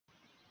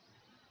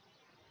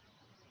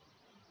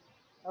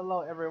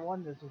Hello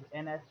everyone, this is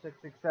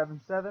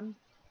NS6677.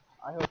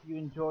 I hope you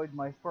enjoyed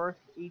my first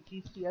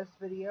ATCS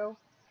video.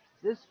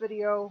 This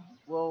video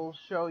will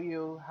show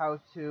you how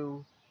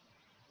to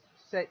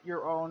set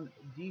your own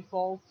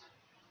default.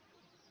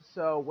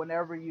 So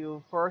whenever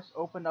you first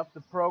open up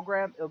the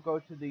program, it'll go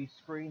to the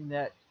screen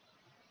that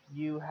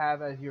you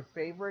have as your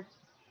favorite.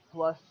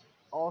 Plus,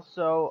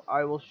 also,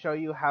 I will show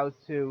you how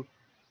to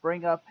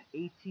bring up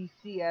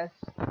ATCS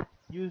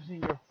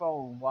using your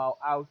phone while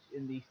out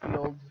in the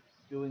field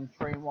doing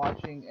train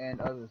watching and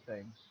other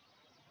things.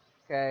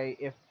 Okay,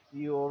 if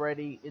you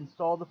already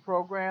installed the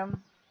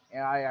program,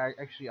 and I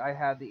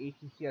have the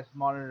ATCS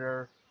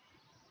monitor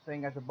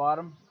thing at the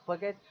bottom.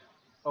 Click it,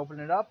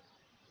 open it up,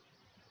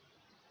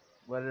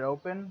 let it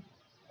open.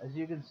 As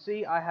you can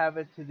see, I have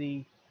it to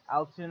the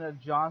Altoona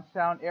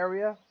Johnstown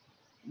area.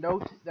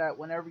 Note that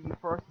whenever you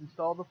first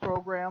install the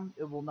program,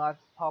 it will not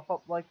pop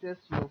up like this.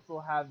 You'll still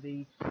have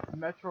the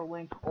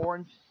Metrolink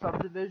Orange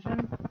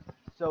subdivision.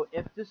 So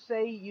if to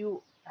say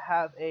you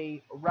have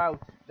a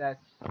route that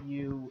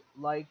you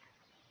like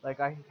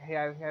I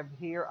have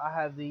here, I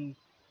have the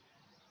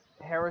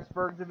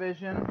Harrisburg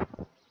division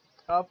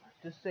up.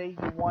 Just say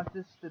you want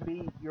this to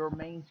be your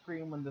main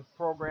screen when the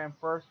program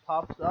first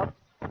pops up.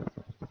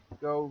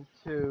 Go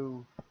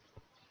to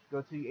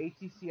the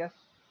ATCS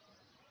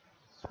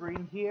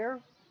screen here.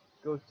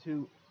 Go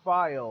to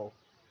File,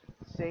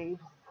 Save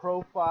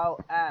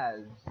Profile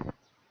As,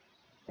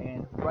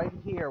 and right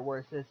here where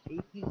it says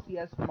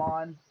ATCS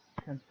Mon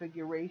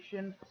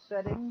Configuration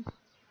Settings,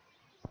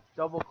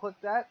 double click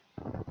that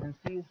and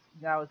see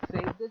now it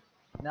saved it.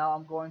 Now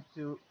I'm going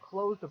to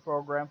close the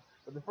program,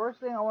 but the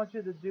first thing I want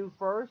you to do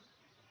first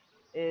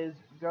is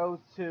go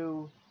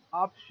to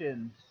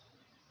Options,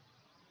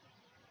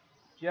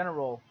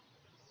 General,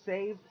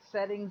 Save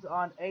Settings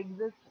on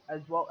Exit,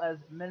 as well as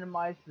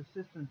Minimize the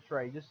System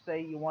Tray. Just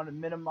say you want to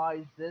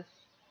minimize this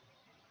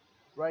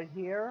right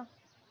here,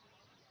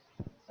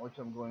 which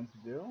I'm going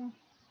to do.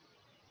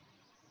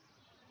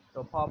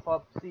 It'll pop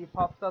up, see it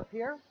pops up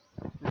here.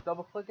 Just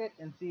double click it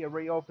and see it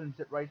reopens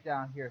it right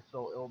down here.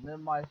 So it'll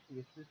minimize the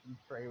assistance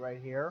tray right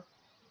here.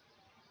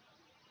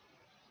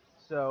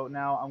 So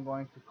now I'm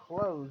going to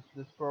close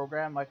this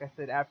program. Like I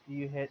said, after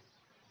you hit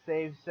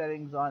save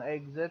settings on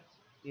exit,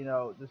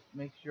 just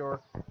make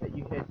sure that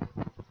you hit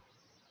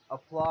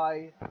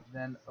apply,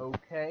 then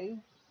OK,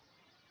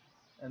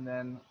 and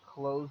then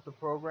close the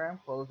program,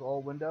 close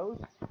all windows.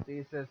 See,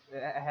 it says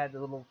it had the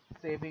little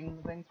saving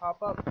thing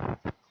pop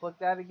up. Click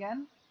that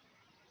again.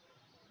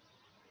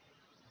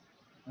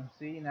 And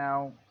see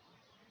now,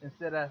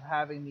 instead of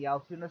having the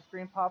Altoona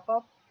screen pop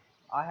up,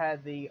 I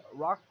had the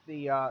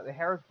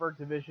Harrisburg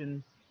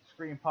division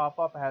screen pop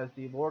up. It has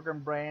the Morgan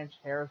Branch,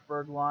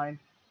 Harrisburg line,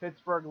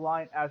 Pittsburgh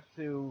line out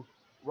to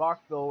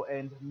Rockville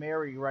and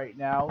Mary right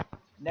now.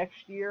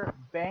 Next year,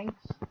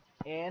 Banks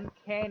and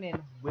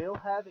Cannon will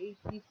have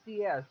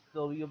ATCS,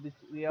 so you'll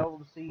be able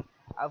to see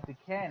out to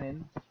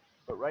Cannon.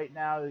 But right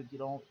now, you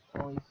don't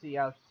only see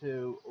out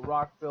to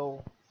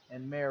Rockville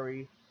and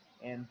Mary,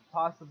 and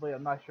possibly,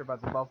 I'm not sure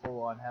about the Buffalo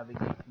one having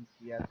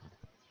ATCS,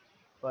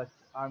 but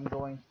I'm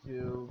going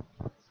to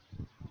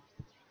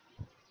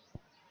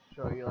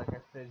show you, like I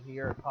said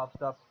here, it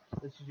pops up.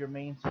 This is your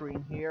main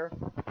screen here.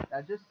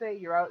 Now just say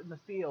you're out in the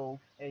field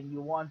and you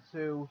want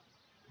to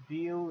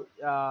view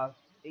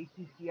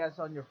ATCS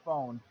on your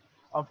phone.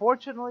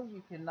 Unfortunately,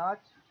 you cannot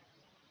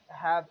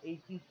have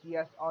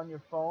ATCS on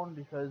your phone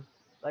because,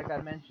 like I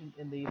mentioned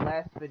in the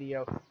last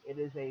video, it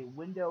is a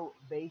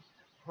window-based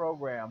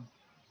program.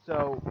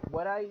 So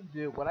what I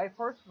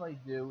personally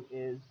do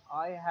is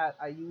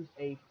I use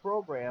a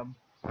program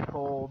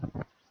called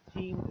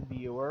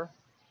TeamViewer.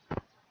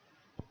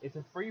 It's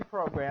a free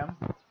program,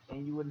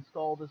 and you would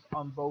install this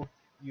on both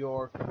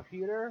your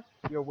computer,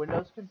 your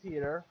Windows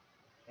computer,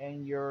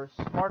 and your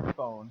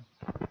smartphone.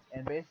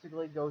 And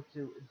basically go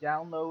to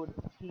download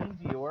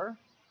TeamViewer,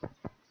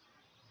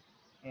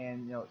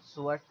 and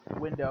select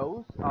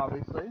Windows,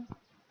 obviously.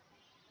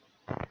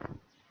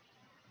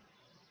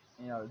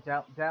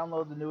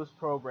 Download the newest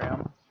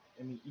program.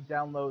 I mean, you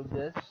download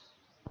this.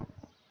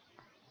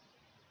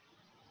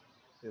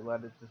 So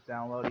let it just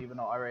download. Even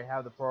though I already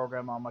have the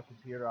program on my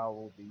computer, I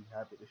will be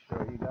happy to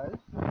show you guys.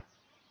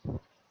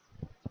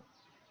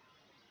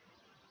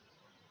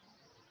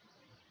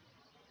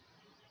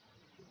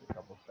 A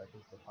couple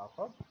seconds to pop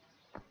up.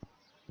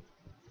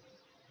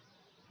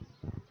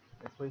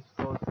 And please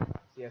close.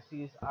 Yeah,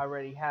 see, I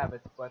already have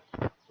it. But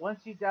once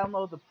you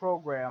download the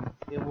program,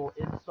 it will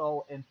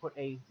install and put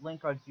a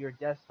link onto your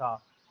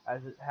desktop,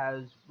 as it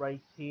has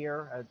right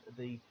here at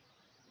the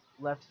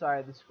left side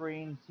of the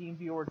screen,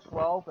 TeamViewer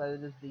 12.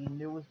 That is the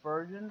newest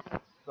version.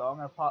 So I'm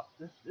gonna pop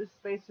this. This is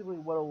basically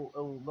what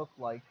it'll look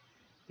like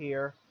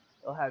here.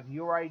 It'll have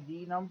your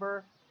ID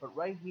number, but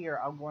right here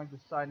I'm going to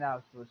sign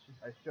out. So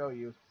I show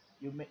you.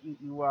 You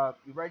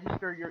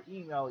register your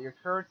email, your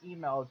current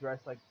email address.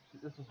 Like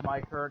this is my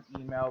current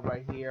email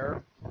right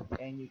here,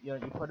 and you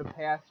put a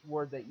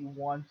password that you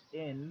want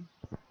in,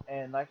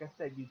 and like I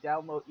said, you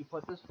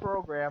put this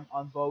program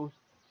on both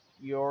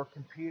your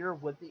computer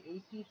with the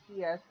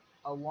ATCS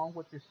along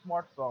with your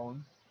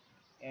smartphone.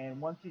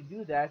 And once you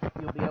do that,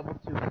 you'll be able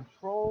to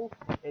control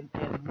and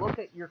look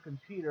at your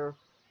computer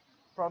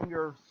from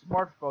your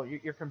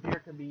smartphone. Your computer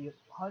can be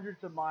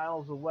hundreds of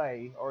miles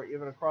away or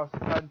even across the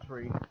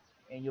country,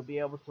 and you'll be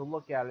able to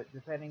look at it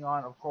depending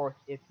on, of course,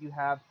 if you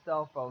have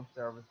cell phone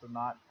service or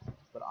not.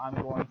 But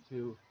I'm going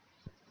to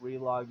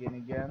re-log in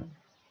again.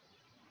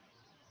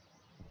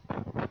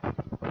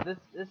 But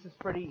this is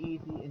pretty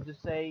easy, and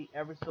just say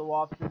every so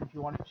often if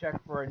you want to check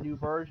for a new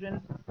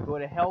version, go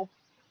to Help,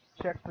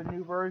 check for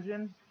new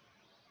version,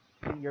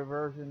 see your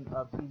version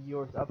of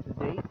TeamViewer is up to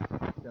date.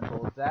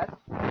 Simple as that.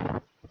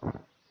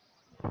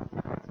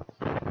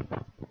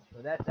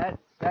 So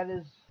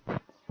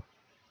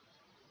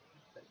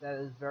that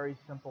is very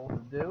simple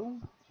to do.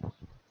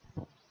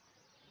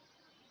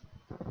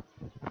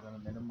 I'm going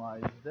to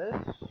minimize this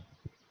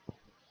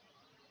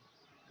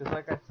because,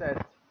 like I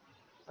said,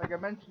 like I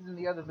mentioned in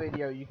the other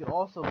video, you can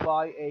also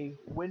buy a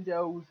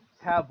Windows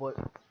tablet.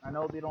 I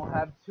know they don't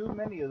have too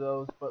many of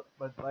those, but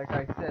like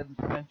I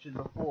mentioned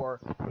before,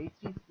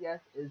 ATCS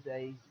is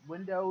a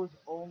Windows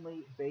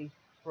only based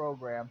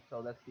program,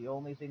 so that's the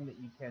only thing that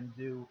you can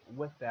do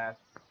with that.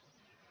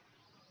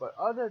 But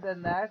other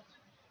than that,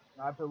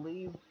 I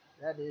believe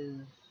that is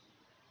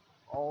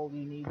all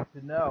you need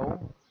to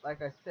know.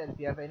 Like I said, if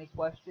you have any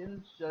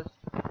questions, just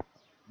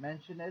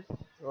mention it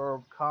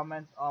or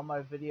comment on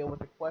my video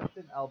with a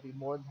question. I'll be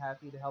more than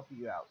happy to help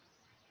you out.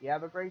 You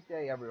have a great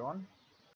day, everyone.